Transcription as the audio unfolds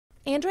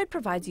Android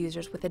provides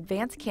users with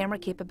advanced camera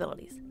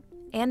capabilities,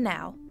 and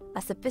now,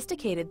 a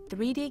sophisticated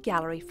 3D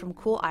gallery from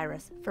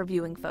Cooliris for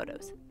viewing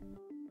photos.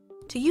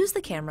 To use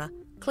the camera,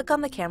 click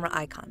on the camera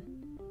icon.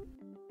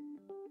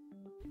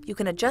 You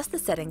can adjust the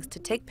settings to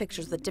take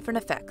pictures with different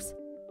effects,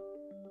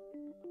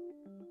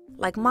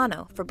 like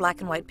mono for black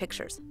and white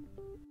pictures.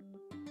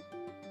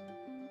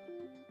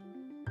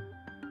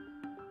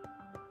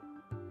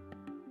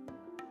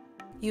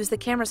 Use the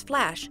camera's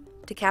flash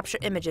to capture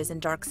images in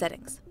dark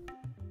settings.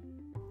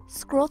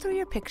 Scroll through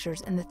your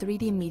pictures in the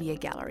 3D Media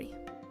Gallery.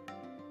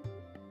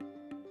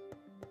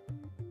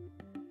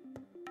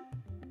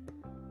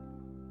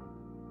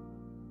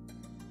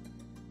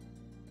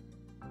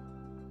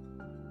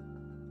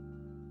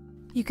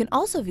 You can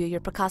also view your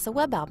Picasa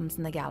web albums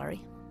in the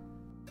gallery.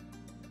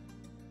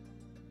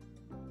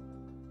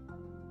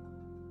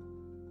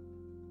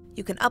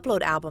 You can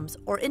upload albums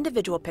or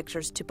individual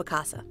pictures to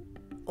Picasa,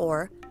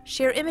 or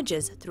share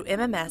images through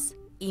MMS,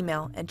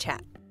 email, and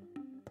chat.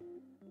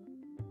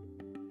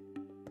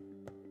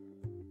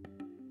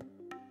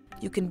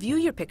 You can view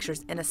your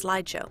pictures in a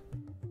slideshow.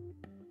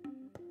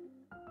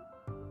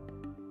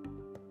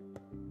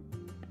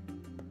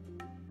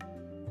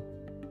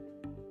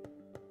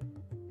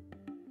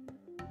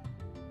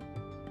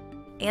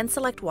 And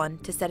select one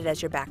to set it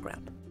as your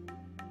background.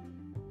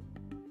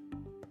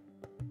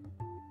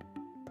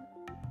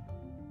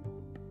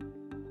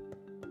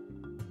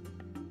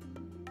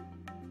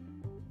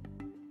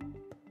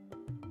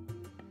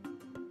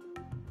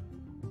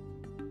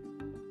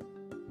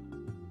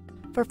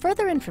 For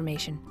further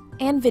information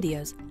and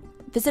videos,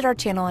 visit our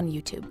channel on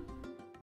YouTube.